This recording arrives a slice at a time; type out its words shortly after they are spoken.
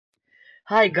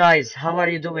Hi guys, how are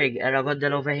you doing?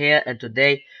 Aragondal over here, and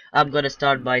today I'm gonna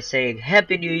start by saying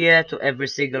Happy New Year to every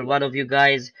single one of you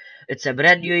guys. It's a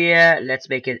brand new year, let's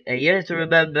make it a year to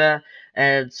remember.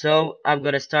 And so I'm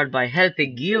gonna start by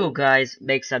helping you guys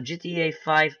make some GTA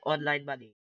 5 online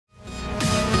money.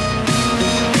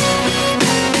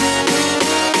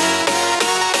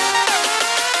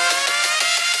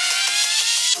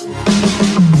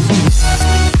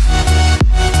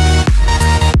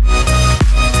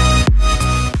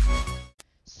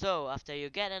 So, after you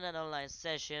get in an online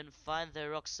session, find the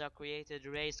Rockstar created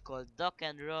race called Duck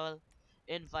and Roll.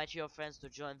 Invite your friends to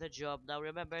join the job. Now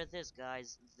remember this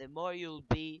guys, the more you'll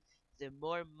be, the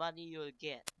more money you'll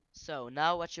get. So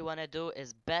now what you wanna do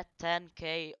is bet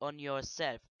 10k on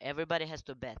yourself. Everybody has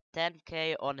to bet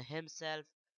 10k on himself.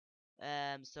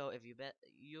 So if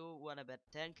you wanna bet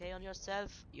 10k on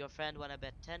yourself, your friend wanna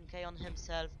bet 10k on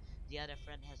himself, the other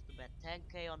friend has to bet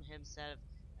 10k on himself,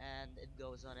 and it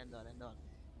goes on and on and on.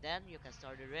 Then you can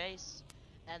start a race,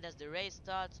 and as the race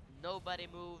starts, nobody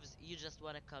moves. You just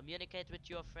wanna communicate with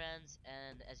your friends,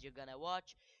 and as you're gonna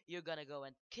watch, you're gonna go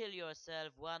and kill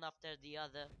yourself one after the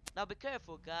other. Now be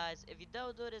careful, guys. If you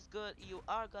don't do this good, you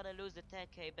are gonna lose the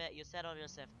 10k bet you set on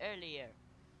yourself earlier.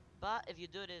 But if you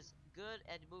do this good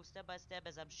and move step by step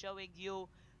as I'm showing you,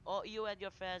 all you and your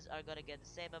friends are gonna get the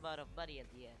same amount of money at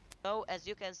the end. So as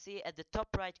you can see at the top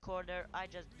right corner, I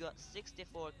just got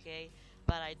 64k,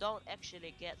 but I don't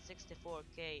actually get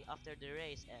 64k after the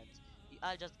race ends.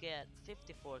 I'll just get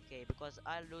 54k because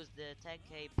I lose the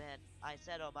 10k bet I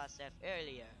set on myself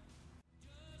earlier.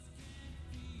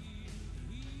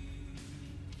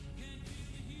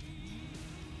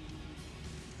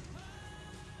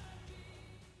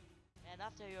 And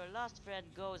after your last friend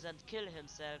goes and kill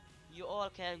himself, you all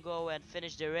can go and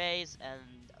finish the race, and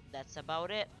that's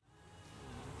about it.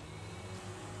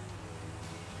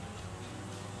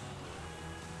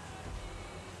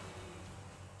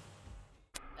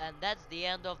 And that's the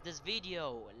end of this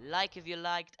video. Like if you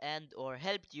liked and or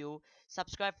helped you,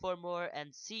 subscribe for more,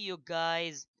 and see you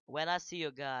guys when I see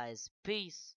you guys.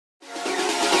 Peace.